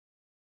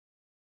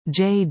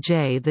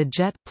JJ the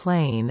Jet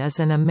Plane is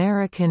an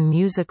American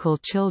musical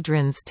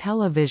children's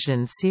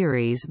television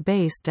series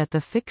based at the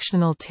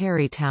fictional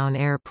Tarrytown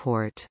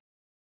Airport.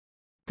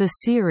 The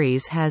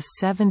series has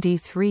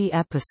 73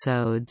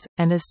 episodes,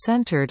 and is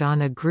centered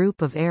on a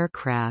group of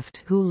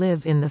aircraft who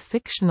live in the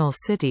fictional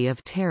city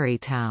of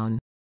Tarrytown.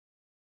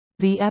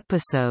 The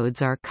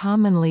episodes are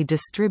commonly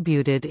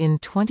distributed in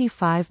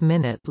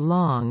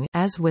 25-minute-long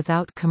as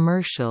without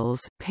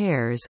commercials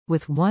pairs,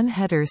 with one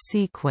header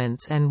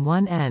sequence and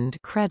one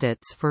end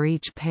credits for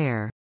each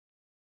pair.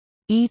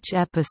 Each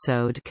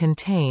episode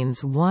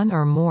contains one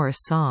or more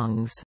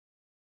songs.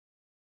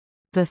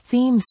 The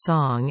theme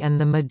song and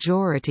the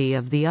majority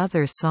of the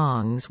other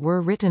songs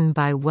were written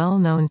by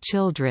well-known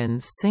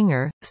children's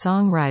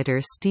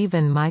singer-songwriter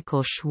Stephen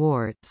Michael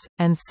Schwartz,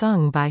 and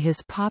sung by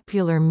his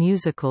popular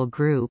musical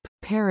group,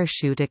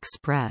 Parachute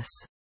Express.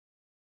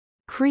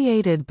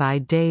 Created by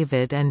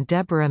David and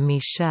Deborah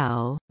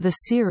Michelle, the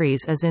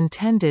series is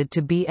intended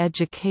to be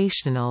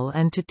educational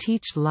and to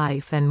teach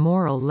life and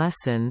moral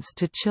lessons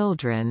to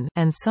children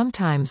and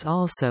sometimes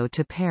also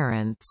to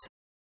parents.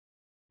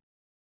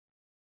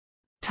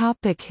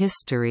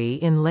 History.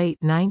 In late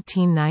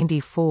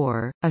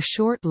 1994, a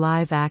short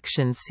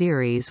live-action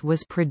series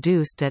was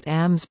produced at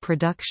AMS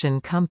Production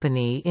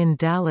Company in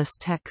Dallas,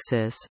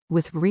 Texas,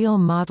 with real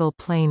model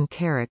plane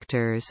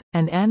characters,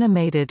 and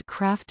animated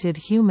crafted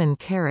human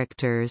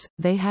characters.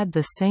 They had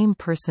the same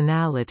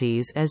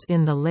personalities as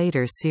in the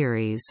later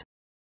series.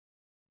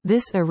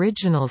 This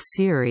original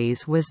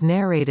series was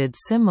narrated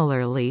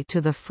similarly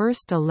to the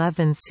first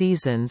 11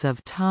 seasons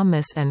of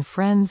Thomas and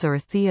Friends or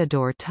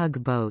Theodore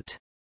Tugboat.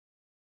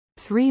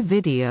 3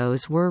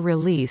 videos were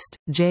released: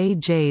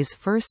 JJ's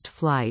First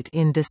Flight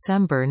in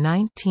December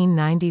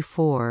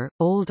 1994,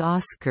 Old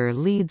Oscar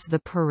Leads the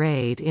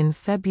Parade in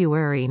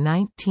February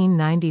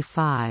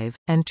 1995,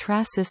 and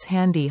Tracis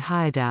Handy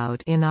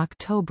Hideout in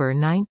October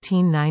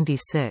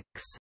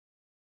 1996.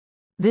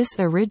 This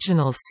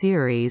original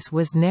series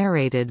was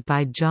narrated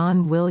by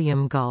John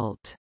William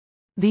Galt.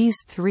 These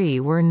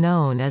 3 were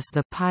known as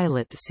the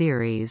pilot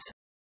series.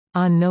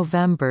 On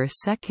November 2,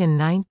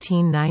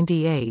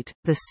 1998,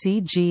 the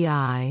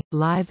CGI,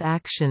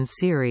 live-action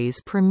series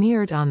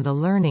premiered on the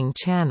Learning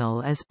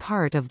Channel as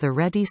part of the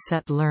Ready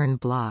Set Learn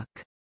block.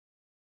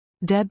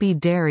 Debbie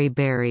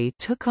Derryberry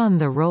took on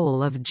the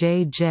role of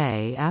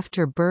JJ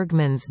after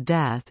Bergman's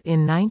death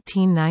in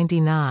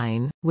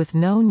 1999, with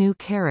no new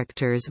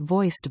characters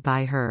voiced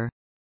by her.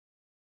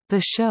 The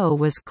show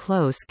was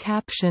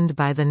close-captioned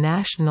by the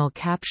National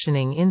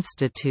Captioning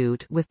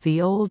Institute with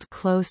the old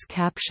close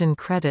caption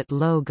credit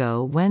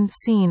logo when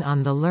seen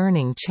on the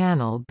Learning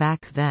Channel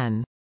back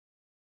then.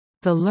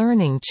 The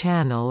Learning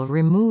Channel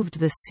removed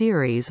the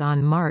series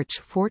on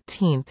March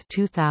 14,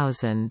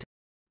 2000.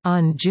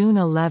 On June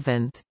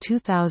 11,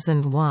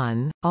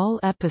 2001, all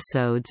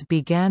episodes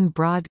began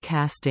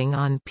broadcasting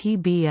on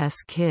PBS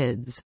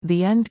Kids,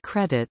 the end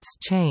credits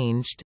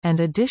changed, and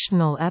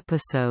additional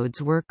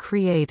episodes were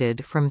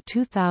created from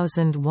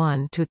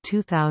 2001 to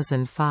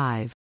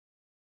 2005.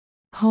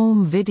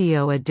 Home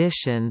video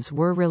editions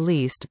were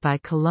released by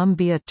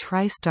Columbia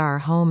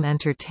TriStar Home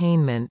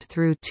Entertainment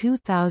through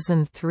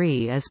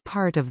 2003 as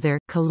part of their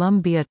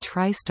Columbia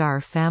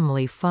TriStar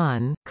Family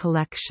Fun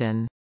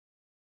collection.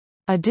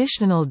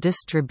 Additional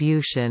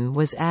distribution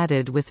was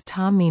added with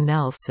Tommy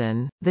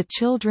Nelson, the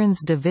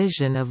children's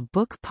division of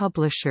book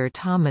publisher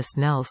Thomas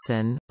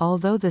Nelson,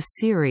 although the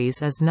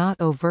series is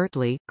not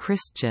overtly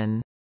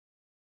Christian.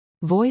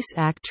 Voice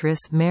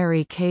actress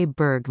Mary Kay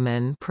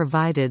Bergman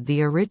provided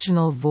the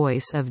original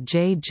voice of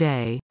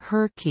JJ,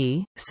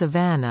 Herky,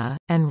 Savannah,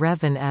 and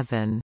Revan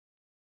Evan.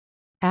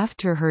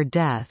 After her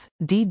death,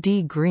 Dee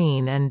Dee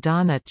Green and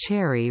Donna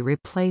Cherry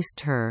replaced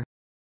her.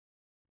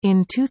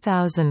 In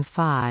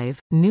 2005,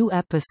 new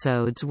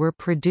episodes were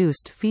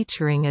produced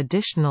featuring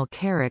additional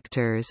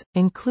characters,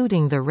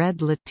 including the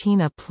Red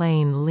Latina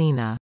plane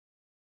Lena.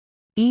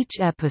 Each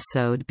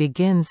episode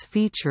begins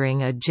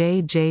featuring a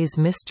JJ's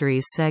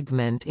Mysteries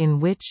segment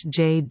in which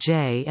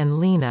JJ and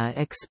Lena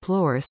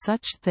explore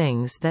such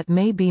things that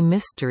may be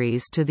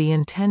mysteries to the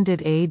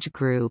intended age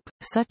group,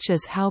 such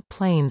as how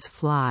planes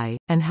fly,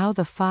 and how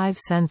the 5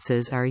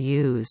 senses are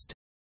used.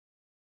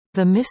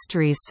 The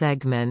Mysteries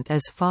segment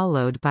is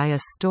followed by a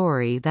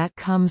story that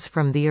comes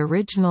from the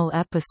original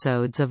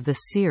episodes of the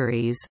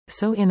series,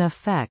 so in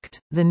effect,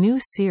 the new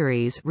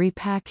series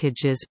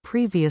repackages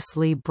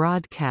previously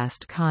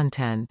broadcast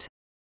content.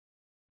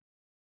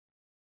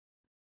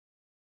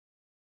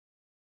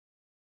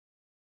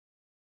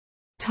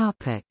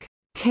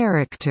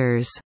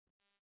 Characters.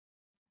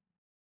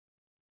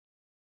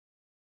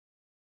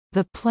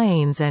 The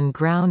planes and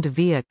ground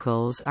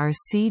vehicles are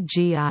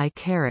CGI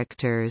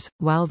characters,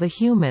 while the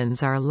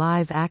humans are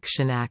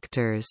live-action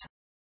actors.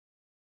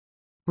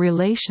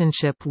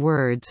 Relationship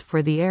words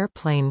for the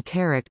airplane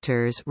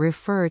characters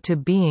refer to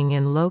being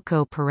in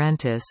loco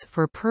parentis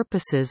for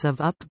purposes of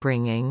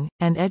upbringing,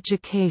 and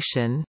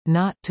education,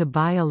 not to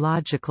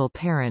biological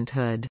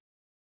parenthood.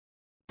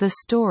 The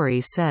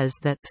story says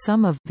that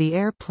some of the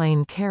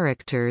airplane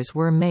characters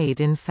were made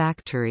in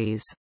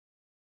factories.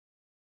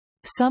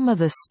 Some of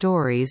the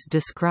stories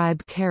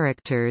describe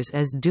characters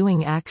as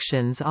doing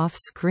actions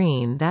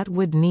off-screen that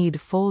would need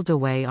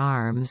foldaway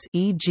arms,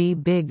 e.g.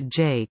 Big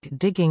Jake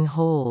digging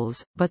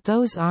holes, but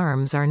those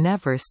arms are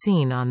never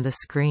seen on the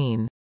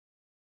screen.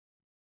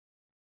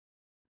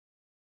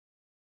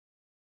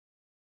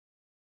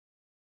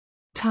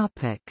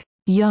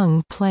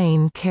 Young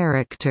plain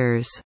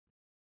characters.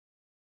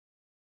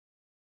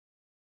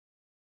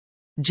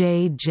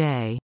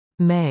 J.J.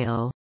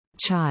 Male.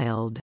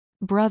 Child.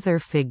 Brother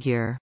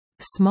figure.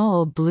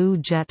 Small blue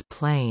jet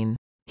plane.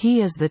 He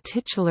is the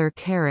titular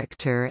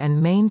character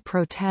and main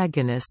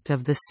protagonist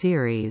of the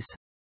series.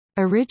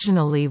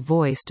 Originally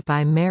voiced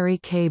by Mary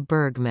Kay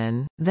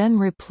Bergman, then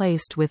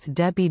replaced with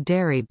Debbie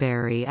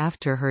Derryberry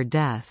after her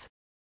death.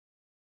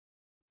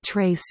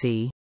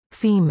 Tracy.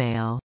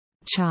 Female.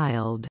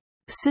 Child.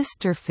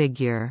 Sister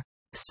figure.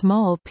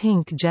 Small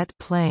pink jet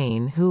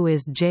plane who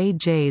is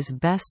JJ's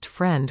best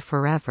friend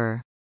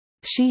forever.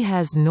 She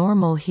has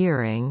normal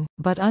hearing,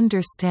 but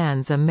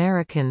understands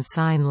American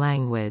Sign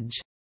Language.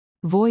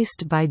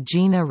 Voiced by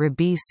Gina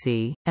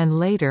Ribisi, and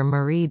later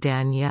Marie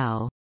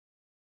Danielle.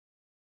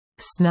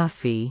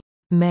 Snuffy.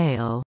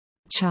 Male.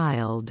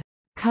 Child.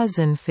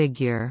 Cousin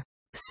figure.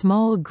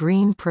 Small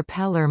green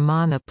propeller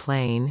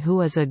monoplane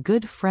who is a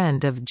good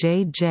friend of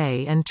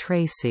JJ and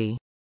Tracy.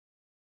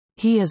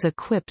 He is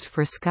equipped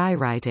for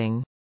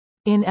skywriting.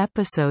 In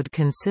episode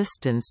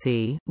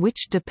consistency,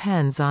 which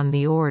depends on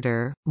the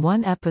order,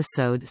 one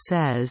episode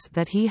says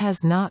that he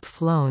has not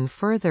flown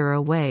further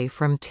away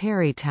from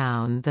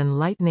Tarrytown than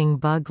Lightning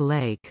Bug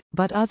Lake,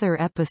 but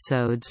other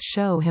episodes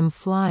show him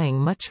flying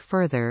much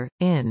further.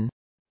 In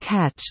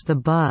Catch the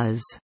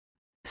Buzz,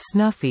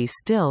 Snuffy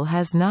still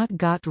has not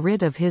got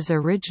rid of his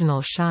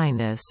original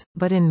shyness,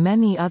 but in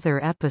many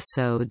other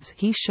episodes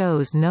he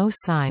shows no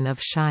sign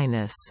of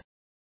shyness.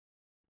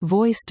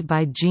 Voiced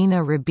by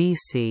Gina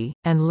Ribisi,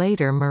 and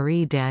later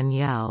Marie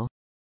Danielle.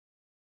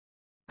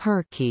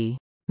 Herky.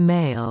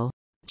 Male.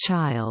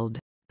 Child.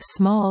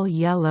 Small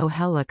yellow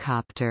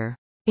helicopter.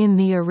 In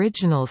the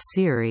original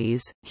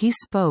series, he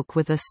spoke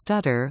with a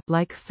stutter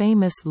like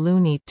famous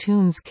Looney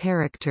Tunes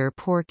character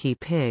Porky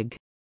Pig.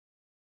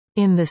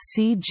 In the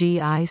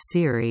CGI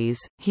series,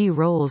 he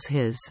rolls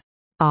his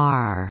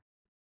R's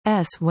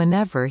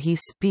whenever he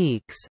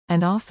speaks,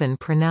 and often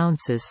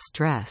pronounces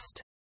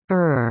stressed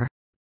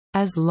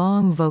as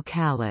long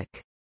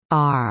vocalic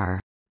R,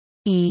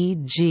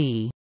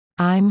 e.g.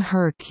 I'm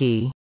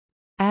Herky,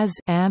 as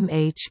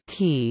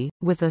MHK,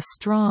 with a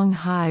strong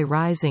high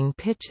rising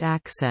pitch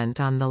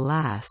accent on the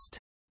last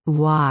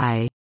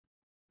Y.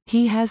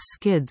 He has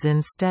skids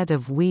instead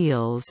of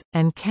wheels,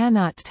 and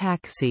cannot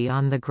taxi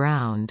on the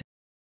ground.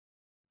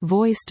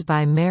 Voiced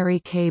by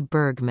Mary Kay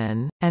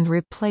Bergman, and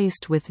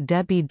replaced with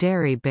Debbie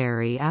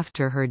Derryberry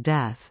after her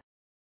death.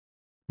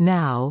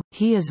 Now,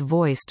 he is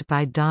voiced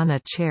by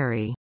Donna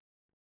Cherry.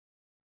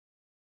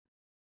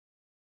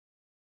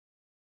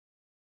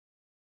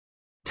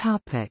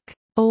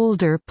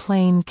 Older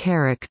plane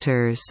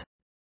characters.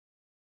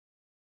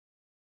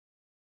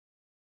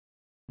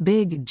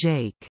 Big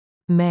Jake.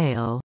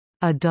 Male.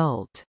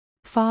 Adult.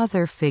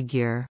 Father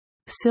figure.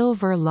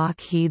 Silver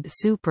Lockheed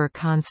Super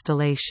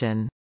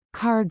Constellation.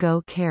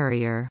 Cargo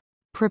carrier.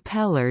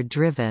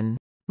 Propeller-driven.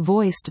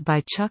 Voiced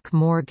by Chuck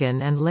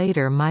Morgan and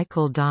later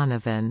Michael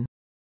Donovan.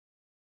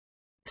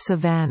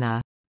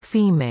 Savannah.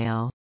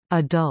 Female.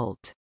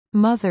 Adult.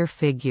 Mother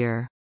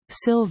figure.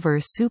 Silver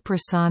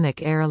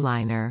supersonic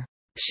airliner.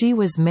 She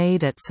was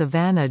made at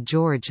Savannah,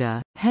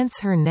 Georgia, hence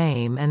her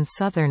name and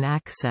southern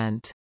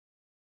accent.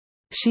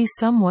 She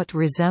somewhat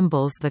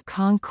resembles the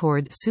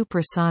Concorde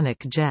supersonic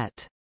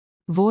jet.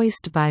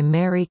 Voiced by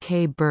Mary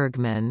Kay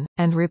Bergman,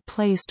 and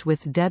replaced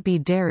with Debbie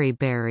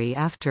Derryberry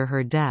after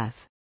her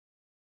death.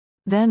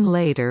 Then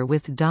later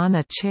with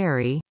Donna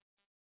Cherry.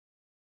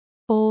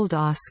 Old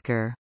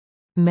Oscar.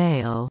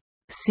 Male.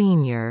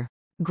 Senior.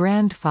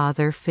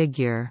 Grandfather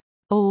figure.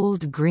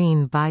 Old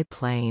Green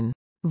Biplane.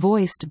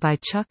 Voiced by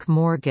Chuck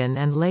Morgan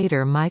and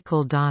later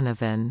Michael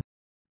Donovan.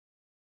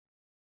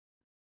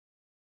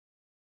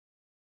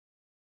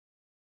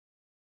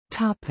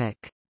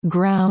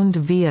 Ground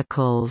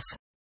vehicles.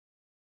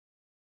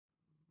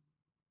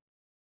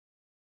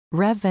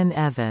 Revan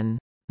Evan.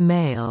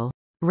 Male.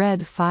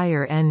 Red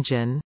Fire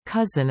Engine,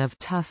 cousin of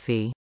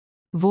Tuffy.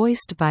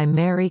 Voiced by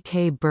Mary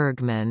Kay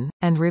Bergman,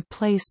 and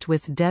replaced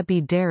with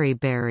Debbie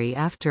Derryberry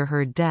after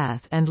her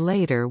death and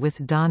later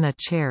with Donna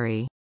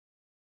Cherry.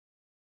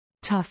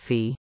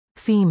 Tuffy.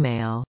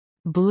 Female.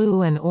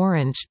 Blue and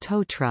orange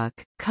tow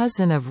truck,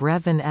 cousin of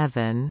Revan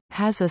Evan,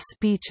 has a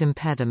speech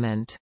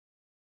impediment.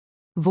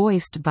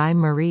 Voiced by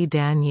Marie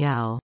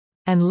Danielle.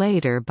 And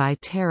later by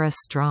Tara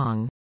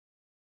Strong.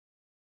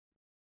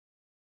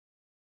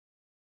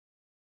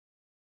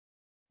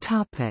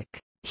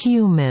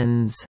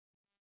 Humans.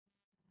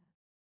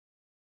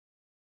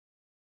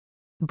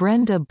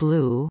 Brenda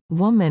Blue,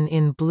 woman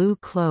in blue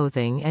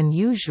clothing and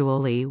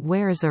usually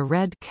wears a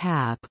red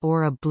cap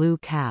or a blue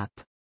cap.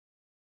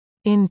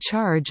 In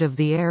charge of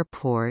the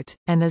airport,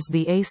 and is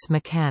the ace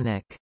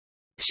mechanic.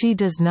 She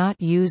does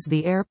not use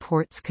the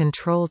airport's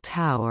control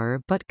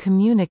tower but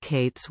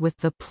communicates with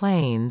the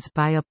planes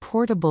by a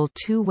portable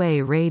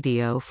two-way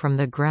radio from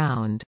the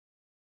ground.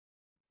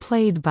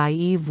 Played by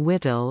Eve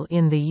Whittle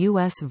in the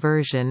US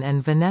version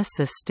and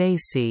Vanessa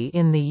Stacey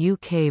in the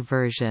UK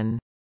version.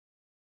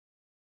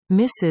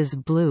 Mrs.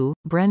 Blue,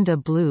 Brenda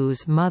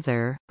Blue's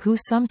mother, who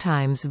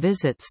sometimes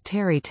visits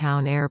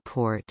Tarrytown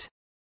Airport.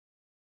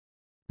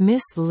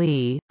 Miss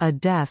Lee, a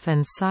deaf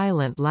and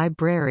silent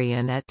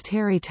librarian at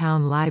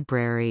Tarrytown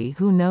Library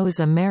who knows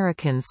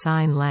American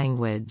Sign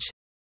Language.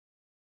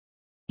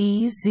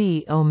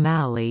 E.Z.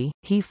 O'Malley,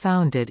 he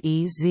founded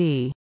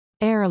E.Z.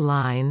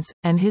 Airlines,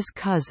 and his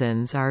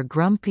cousins are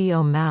Grumpy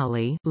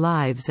O'Malley,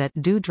 lives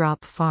at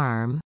Dewdrop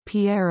Farm,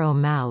 Pierre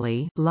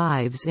O'Malley,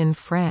 lives in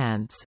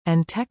France,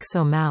 and Tex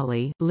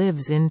O'Malley,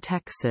 lives in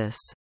Texas.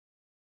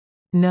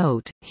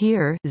 Note,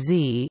 here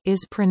Z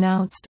is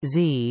pronounced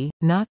Z,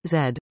 not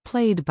Z,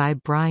 played by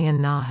Brian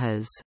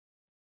Nahas.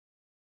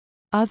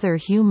 Other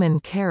human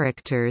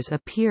characters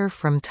appear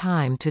from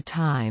time to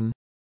time.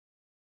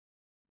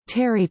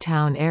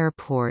 Tarrytown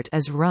Airport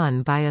is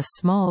run by a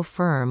small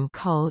firm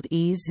called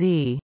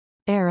EZ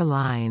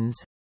Airlines.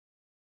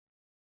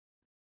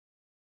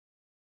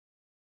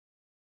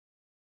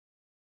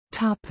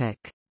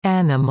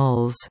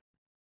 Animals.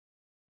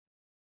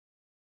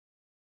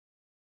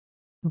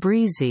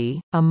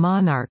 Breezy, a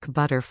monarch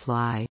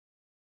butterfly.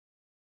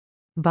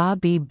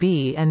 Bobby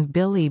B and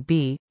Billy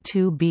B,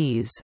 two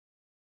bees.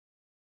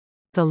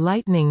 The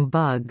lightning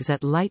bugs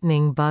at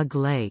Lightning Bug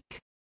Lake.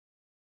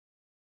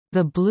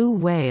 The blue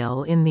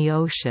whale in the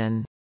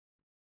ocean.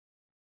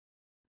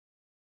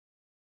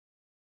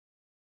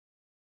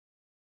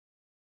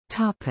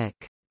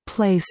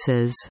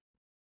 Places.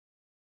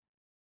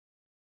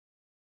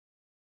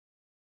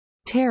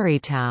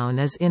 Tarrytown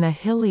is in a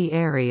hilly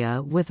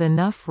area with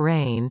enough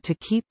rain to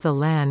keep the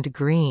land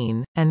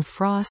green, and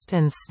frost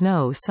and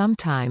snow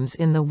sometimes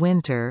in the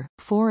winter.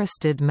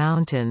 Forested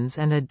mountains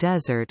and a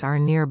desert are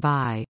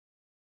nearby.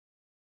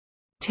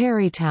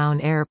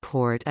 Tarrytown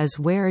Airport is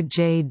where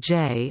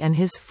iJay and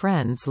his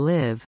friends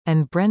live,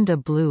 and Brenda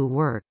Blue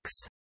works.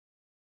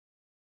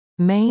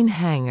 Main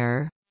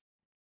Hangar,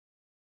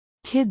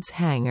 Kids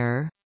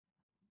Hangar,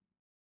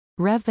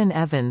 Revan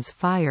Evans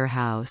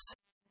Firehouse,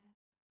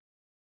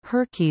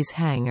 Herkes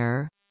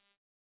Hangar,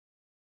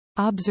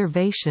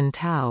 Observation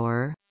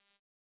Tower,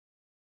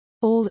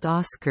 Old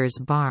Oscar's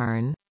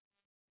Barn,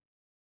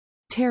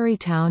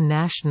 Tarrytown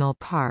National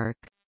Park,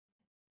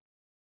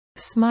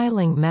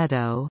 Smiling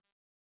Meadow.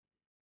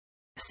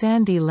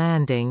 Sandy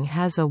Landing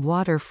has a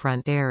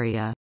waterfront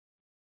area.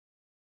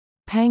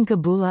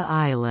 Pangabula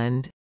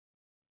Island,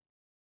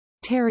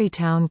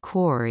 Tarrytown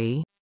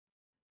Quarry,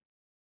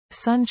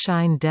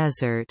 Sunshine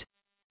Desert,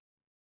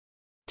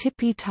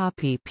 Tippy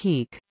Toppy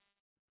Peak,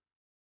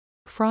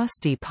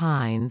 Frosty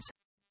Pines,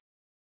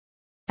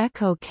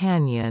 Echo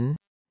Canyon,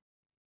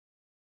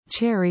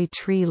 Cherry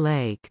Tree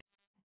Lake,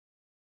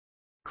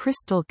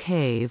 Crystal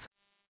Cave,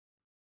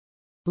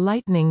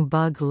 Lightning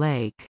Bug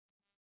Lake,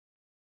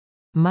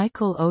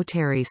 Michael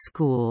O'Terry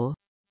School,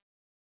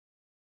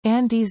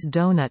 Andy's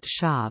Donut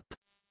Shop,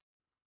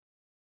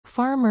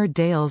 Farmer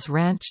Dale's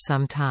Ranch.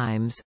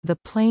 Sometimes, the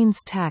Plains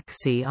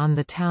taxi on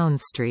the town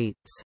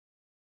streets.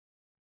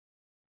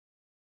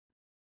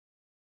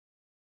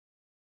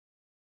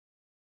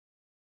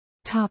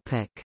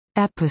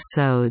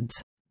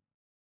 Episodes.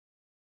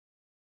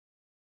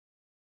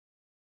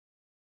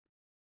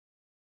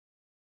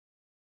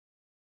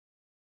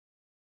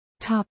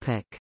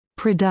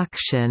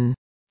 Production.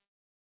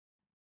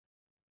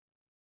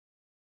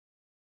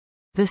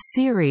 The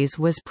series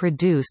was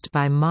produced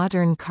by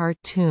Modern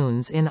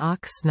Cartoons in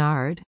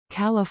Oxnard,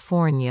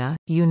 California,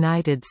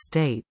 United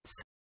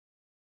States.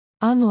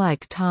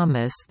 Unlike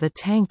Thomas the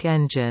Tank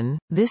Engine,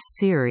 this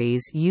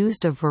series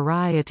used a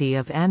variety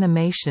of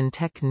animation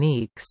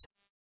techniques.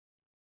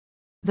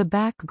 The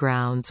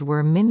backgrounds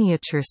were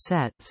miniature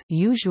sets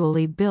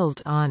usually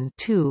built on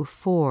 2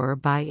 4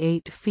 by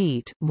 8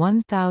 feet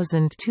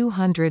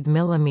 1,200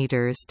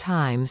 mm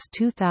x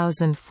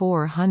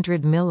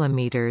 2,400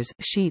 mm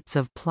sheets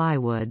of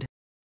plywood.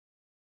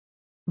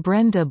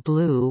 Brenda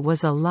Blue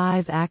was a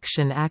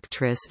live-action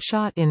actress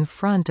shot in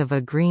front of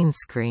a green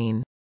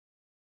screen.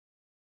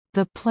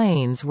 The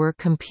planes were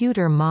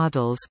computer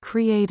models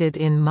created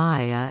in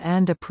Maya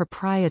and a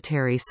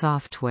proprietary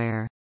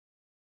software.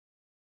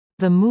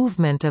 The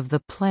movement of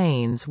the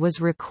planes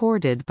was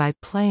recorded by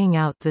playing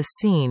out the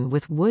scene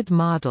with wood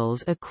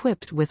models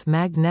equipped with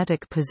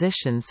magnetic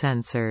position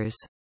sensors.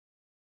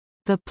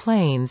 The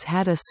planes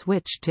had a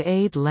switch to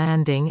aid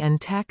landing and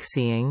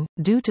taxiing,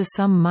 due to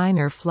some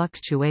minor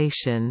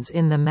fluctuations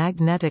in the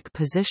magnetic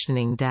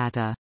positioning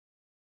data.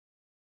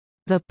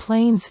 The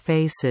planes'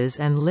 faces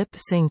and lip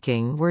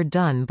syncing were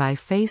done by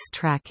face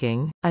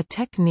tracking, a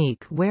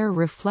technique where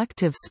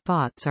reflective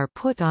spots are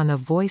put on a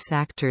voice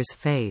actor's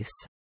face.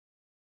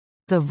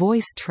 The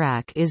voice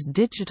track is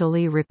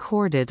digitally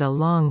recorded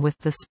along with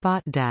the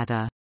spot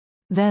data.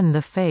 Then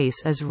the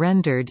face is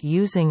rendered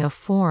using a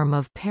form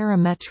of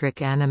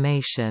parametric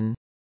animation.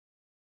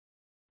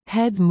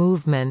 Head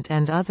movement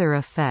and other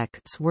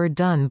effects were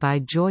done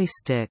by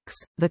joysticks.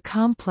 The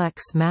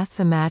complex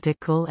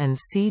mathematical and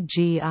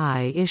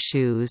CGI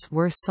issues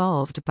were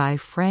solved by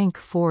Frank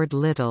Ford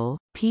Little,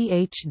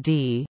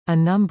 Ph.D. A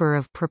number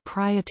of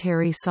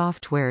proprietary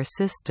software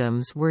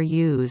systems were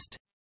used.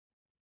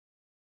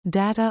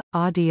 Data,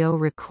 audio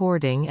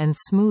recording and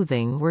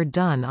smoothing were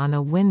done on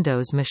a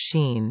Windows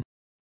machine.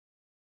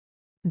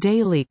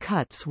 Daily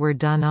cuts were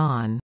done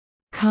on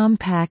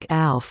Compaq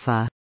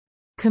Alpha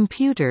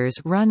computers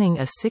running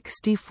a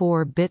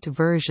 64-bit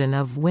version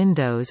of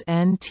Windows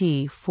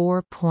NT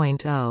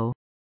 4.0.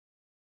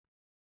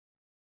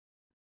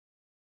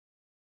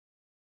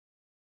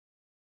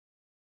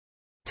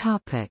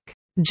 Topic: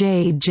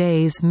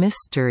 iJay's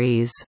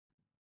Mysteries.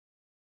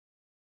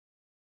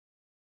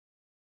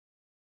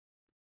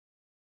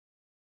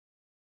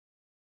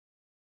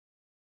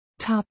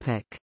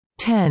 Topic: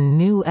 10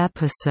 new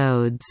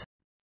episodes.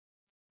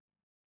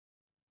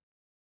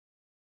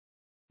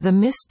 The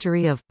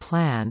Mystery of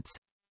Plants,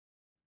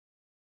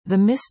 The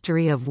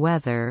Mystery of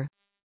Weather,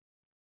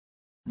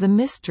 The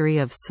Mystery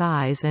of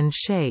Size and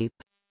Shape,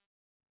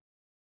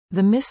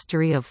 The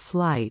Mystery of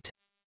Flight,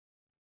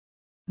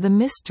 The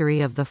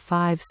Mystery of the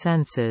Five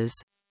Senses,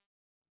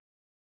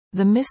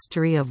 The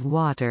Mystery of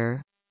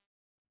Water,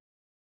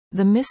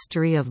 The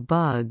Mystery of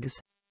Bugs,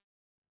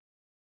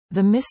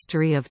 The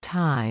Mystery of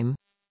Time,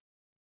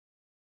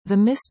 The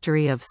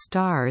Mystery of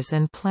Stars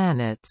and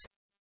Planets,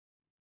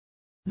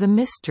 The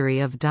Mystery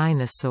of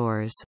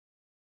Dinosaurs.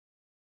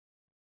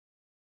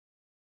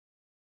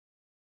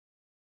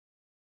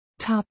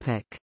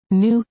 Topic: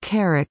 New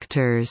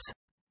characters.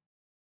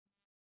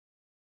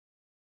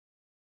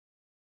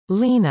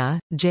 Lena,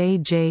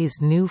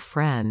 iJay's new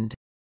friend.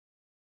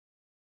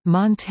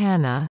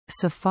 Montana,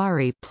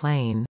 safari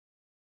plane.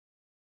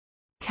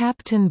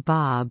 Captain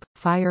Bob,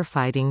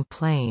 firefighting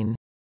plane.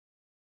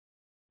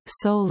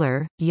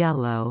 Solar,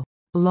 yellow.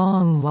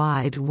 Long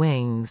wide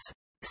wings.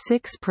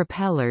 6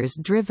 propellers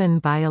driven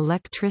by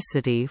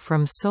electricity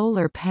from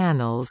solar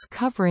panels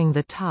covering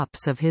the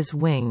tops of his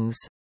wings.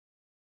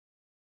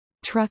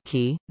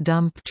 Truckee,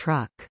 dump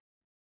truck.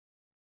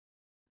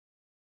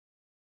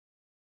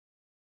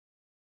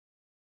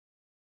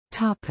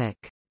 Topic: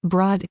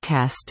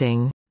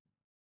 Broadcasting.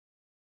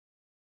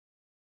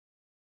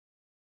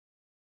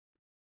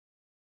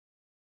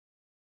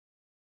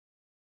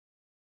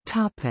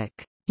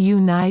 Topic: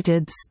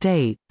 United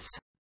States.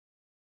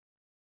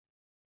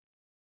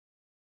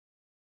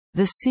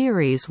 The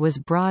series was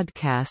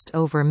broadcast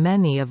over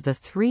many of the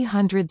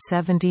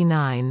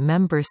 379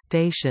 member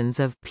stations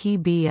of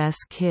PBS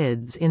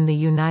Kids in the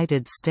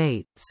United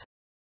States.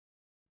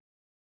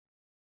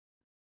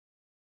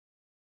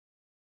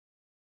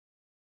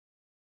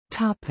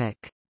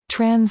 Topic: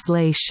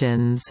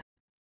 Translations.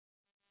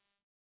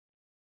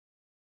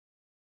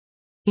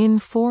 In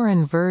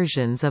foreign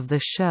versions of the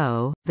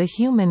show, the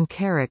human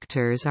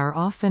characters are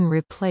often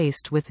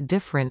replaced with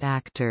different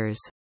actors.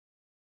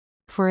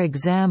 For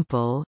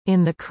example,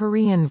 in the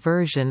Korean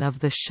version of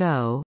the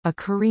show, a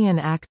Korean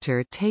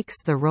actor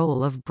takes the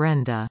role of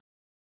Brenda.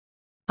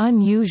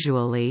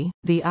 Unusually,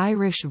 the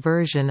Irish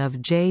version of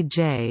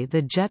iJay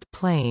the Jet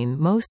plane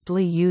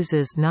mostly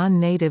uses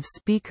non-native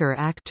speaker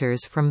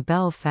actors from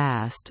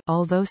Belfast,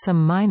 although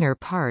some minor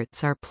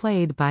parts are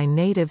played by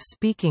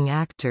native-speaking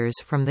actors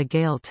from the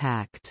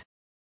Gaeltacht.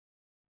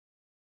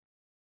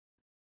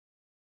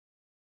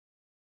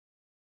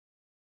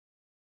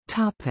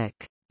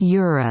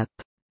 Europe.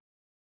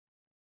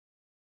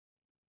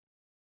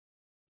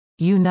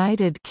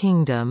 United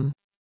Kingdom.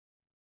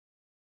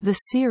 The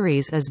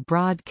series is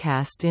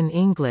broadcast in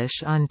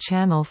English on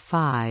Channel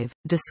 5,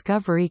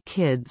 Discovery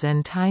Kids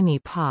and Tiny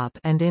Pop,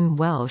 and in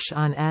Welsh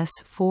on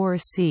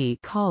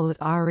S4C called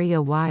Aria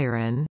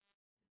Wyron.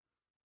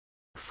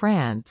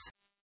 France.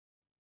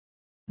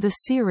 The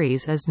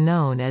series is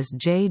known as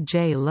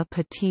iJay Le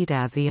Petit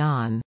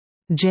Avion,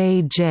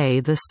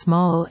 iJay the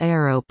Small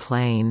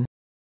Aeroplane.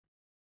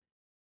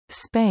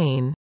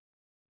 Spain.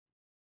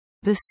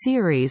 The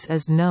series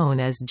is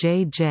known as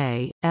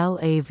iJay, El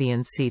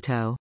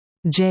Avioncito,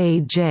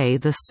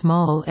 iJay the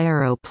Small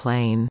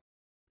Aeroplane.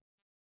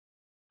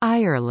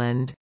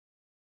 Ireland.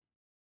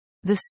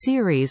 The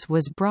series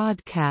was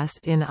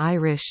broadcast in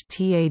Irish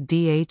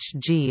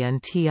Tadhg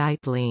and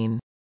Teitleen,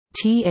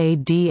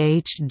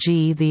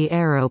 Tadhg the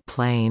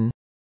Aeroplane,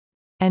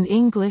 and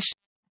English.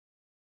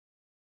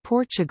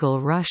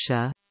 Portugal,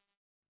 Russia.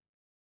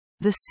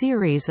 The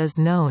series is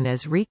known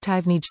as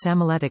Reaktivnij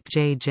Samolotek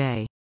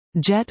iJay,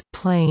 Jet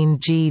Plane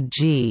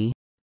GG.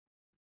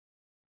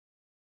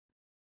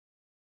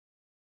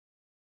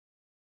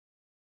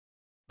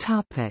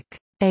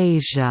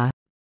 Asia.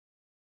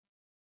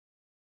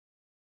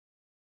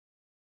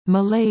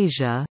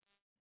 Malaysia.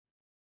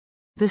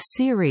 The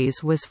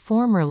series was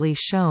formerly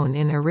shown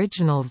in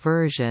original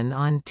version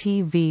on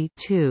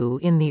TV2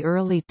 in the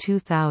early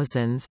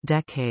 2000s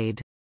decade.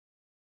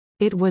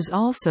 It was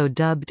also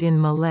dubbed in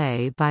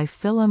Malay by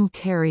Film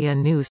Karya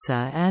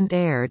Nusa and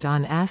aired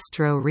on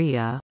Astro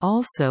Ria,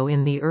 also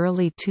in the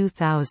early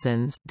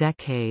 2000s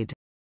decade.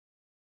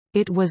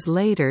 It was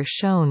later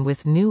shown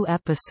with new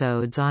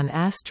episodes on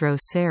Astro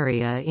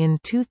Seria in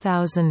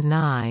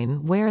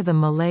 2009 where the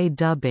Malay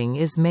dubbing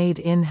is made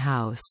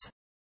in-house.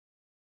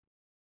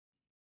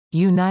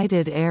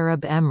 United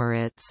Arab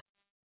Emirates.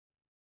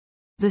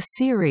 The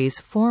series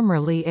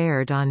formerly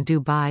aired on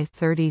Dubai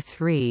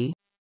 33.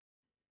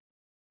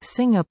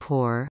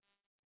 Singapore.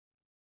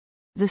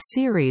 The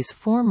series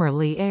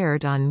formerly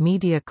aired on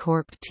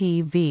MediaCorp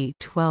TV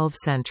 12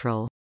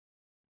 Central.